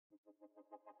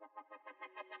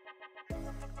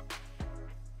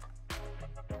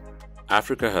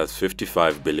Africa has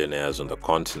 55 billionaires on the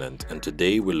continent, and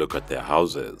today we look at their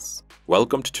houses.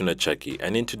 Welcome to Tunacheki,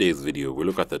 and in today's video we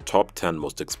look at the top 10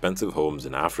 most expensive homes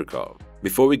in Africa.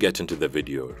 Before we get into the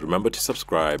video, remember to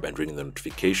subscribe and ring the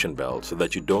notification bell so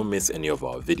that you don't miss any of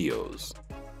our videos.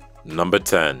 Number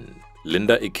 10.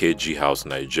 Linda Ikeji House,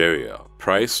 Nigeria.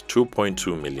 Price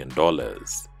 $2.2 million.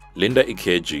 Linda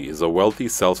Ikeji is a wealthy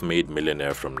self-made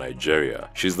millionaire from Nigeria.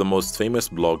 She's the most famous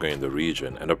blogger in the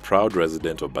region and a proud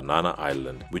resident of Banana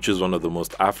Island, which is one of the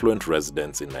most affluent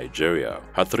residents in Nigeria.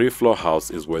 Her 3-floor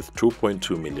house is worth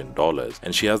 $2.2 million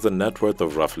and she has a net worth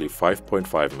of roughly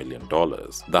 $5.5 million.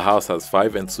 The house has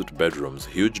 5 ensuite bedrooms,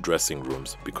 huge dressing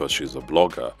rooms because she's a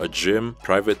blogger, a gym,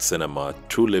 private cinema,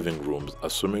 2 living rooms, a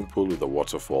swimming pool with a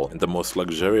waterfall, and the most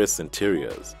luxurious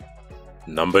interiors.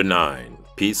 Number 9.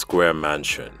 P Square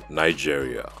Mansion,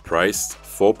 Nigeria. Price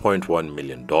 $4.1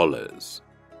 million.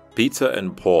 Peter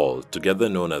and Paul, together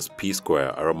known as P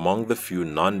Square, are among the few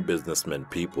non-businessmen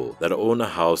people that own a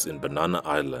house in Banana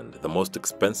Island, the most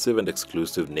expensive and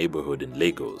exclusive neighborhood in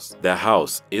Lagos. Their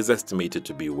house is estimated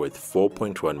to be worth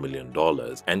 $4.1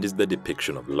 million and is the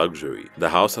depiction of luxury. The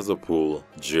house has a pool,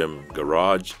 gym,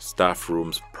 garage, staff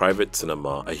rooms, private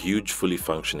cinema, a huge fully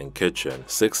functioning kitchen,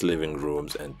 6 living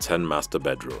rooms, and 10 master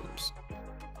bedrooms.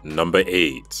 Number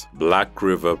 8. Black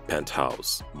River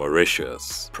Penthouse,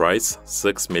 Mauritius. Price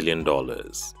 $6 million.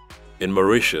 In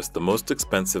Mauritius, the most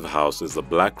expensive house is the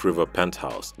Black River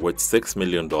Penthouse, worth $6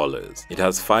 million. It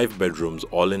has 5 bedrooms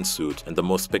all en suite and the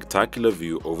most spectacular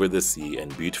view over the sea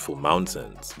and beautiful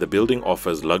mountains. The building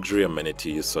offers luxury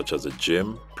amenities such as a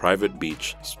gym, private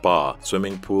beach, spa,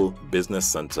 swimming pool, business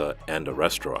center, and a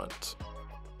restaurant.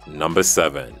 Number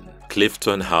 7.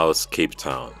 Clifton House, Cape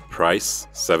Town. Price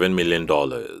 $7 million.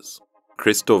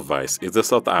 Christo Weiss is a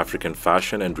South African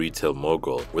fashion and retail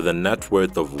mogul with a net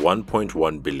worth of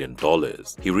 $1.1 billion.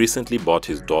 He recently bought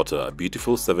his daughter a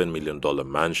beautiful $7 million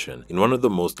mansion in one of the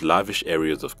most lavish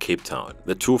areas of Cape Town.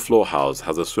 The 2-floor house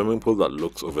has a swimming pool that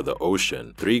looks over the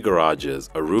ocean, 3 garages,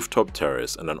 a rooftop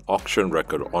terrace, and an auction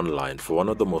record online for one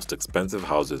of the most expensive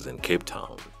houses in Cape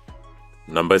Town.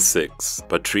 Number 6.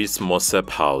 Patrice Motsepe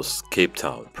House, Cape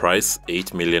Town. Price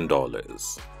 $8 million.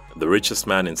 The richest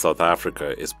man in South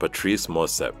Africa is Patrice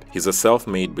Motsepe. He's a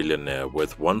self-made billionaire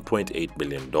worth $1.8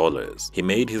 billion. He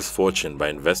made his fortune by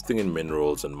investing in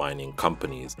minerals and mining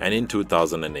companies, and in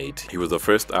 2008, he was the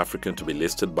first African to be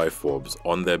listed by Forbes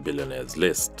on their billionaires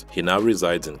list. He now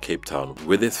resides in Cape Town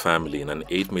with his family in an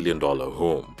 $8 million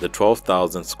home. The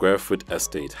 12,000 square foot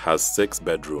estate has 6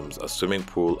 bedrooms, a swimming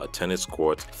pool, a tennis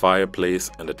court,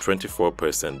 fireplace, and a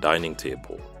 24-person dining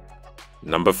table.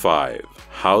 Number 5.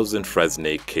 House in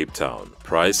Fresnay, Cape Town.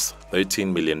 Price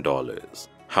 $13 million.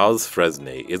 House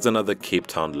Fresnay is another Cape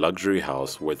Town luxury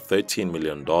house worth $13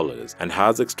 million and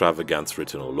has extravagance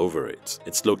written all over it.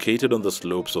 It's located on the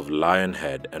slopes of Lion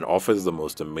Head and offers the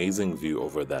most amazing view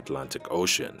over the Atlantic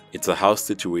Ocean. It's a house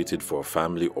situated for a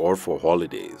family or for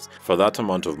holidays. For that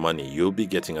amount of money, you'll be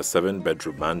getting a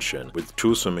 7-bedroom mansion with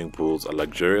 2 swimming pools, a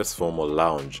luxurious formal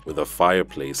lounge with a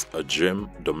fireplace, a gym,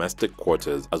 domestic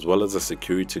quarters, as well as a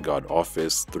security guard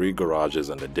office, 3 garages,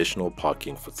 and additional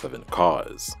parking for 7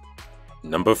 cars.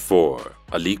 Number 4.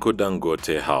 Aliko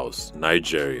Dangote House,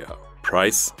 Nigeria.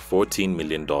 Price $14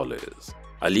 million.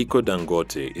 Aliko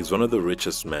Dangote is one of the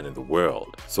richest men in the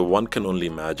world, so one can only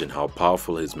imagine how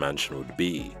powerful his mansion would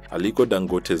be. Aliko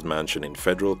Dangote's mansion in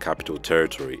Federal Capital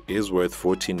Territory is worth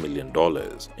 $14 million.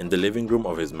 In the living room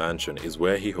of his mansion is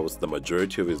where he hosts the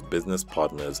majority of his business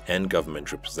partners and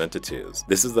government representatives.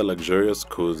 This is the luxurious,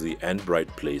 cozy, and bright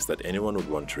place that anyone would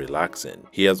want to relax in.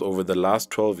 He has over the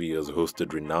last 12 years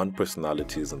hosted renowned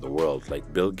personalities in the world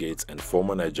like Bill Gates and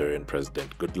former Nigerian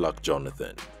President Goodluck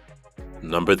Jonathan.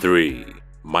 Number 3.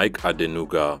 Mike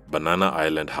Adenuga, Banana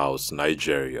Island House,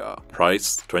 Nigeria.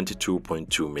 Price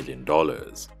 $22.2 million.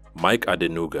 Mike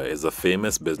Adenuga is a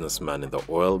famous businessman in the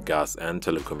oil, gas, and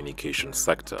telecommunications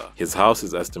sector. His house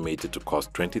is estimated to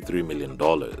cost $23 million.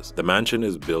 The mansion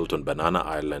is built on Banana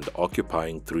Island,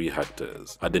 occupying 3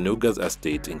 hectares. Adenuga's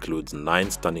estate includes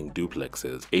 9 stunning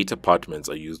duplexes. 8 apartments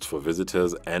are used for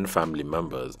visitors and family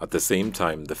members. At the same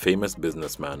time, the famous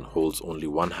businessman holds only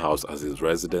 1 house as his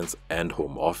residence and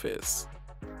home office.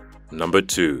 Number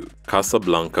 2.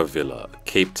 Casablanca Villa,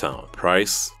 Cape Town.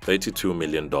 Price $32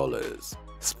 million.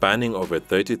 Spanning over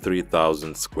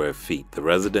 33,000 square feet, the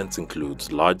residence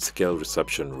includes large-scale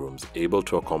reception rooms able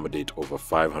to accommodate over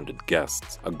 500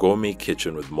 guests, a gourmet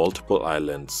kitchen with multiple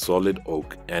islands, solid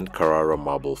oak and Carrara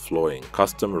marble flooring,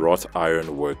 custom wrought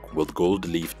iron work with gold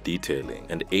leaf detailing,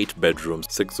 and 8 bedrooms,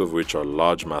 6 of which are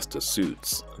large master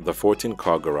suites. the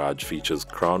 14-car garage features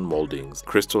crown moldings,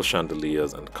 crystal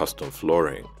chandeliers, and custom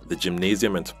flooring. The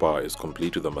gymnasium and spa is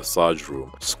complete with a massage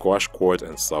room, squash court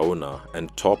and sauna,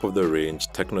 and top-of-the-range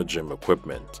techno gym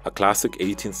equipment. A classic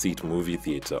 18-seat movie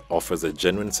theater offers a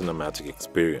genuine cinematic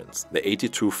experience. The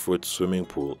 82-foot swimming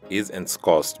pool is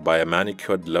ensconced by a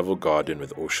manicured level garden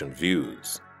with ocean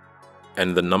views.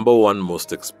 And the number one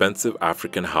most expensive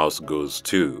African house goes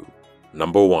to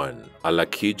Number 1.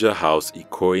 Alakija House,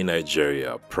 Ikoyi,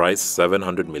 Nigeria, price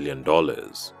 $700 million.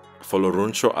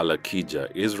 Folorunso Alakija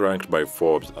is ranked by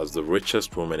Forbes as the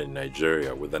richest woman in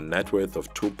Nigeria with a net worth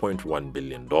of $2.1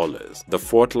 billion. The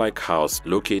fort-like house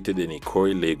located in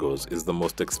Ikoyi, Lagos is the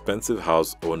most expensive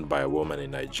house owned by a woman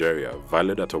in Nigeria,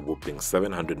 valued at a whopping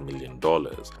 $700 million.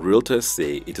 Realtors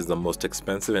say it is the most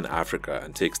expensive in Africa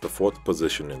and takes the 4th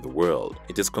position in the world.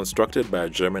 It is constructed by a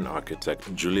German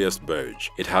architect, Julius Berge.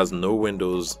 It has no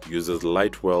windows, uses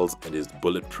light wells, and is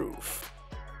bulletproof.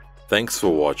 Thanks for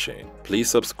watching. Please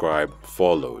subscribe,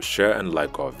 follow, share and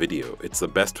like our video. It's the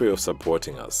best way of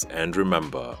supporting us. And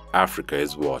remember, Africa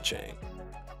is watching.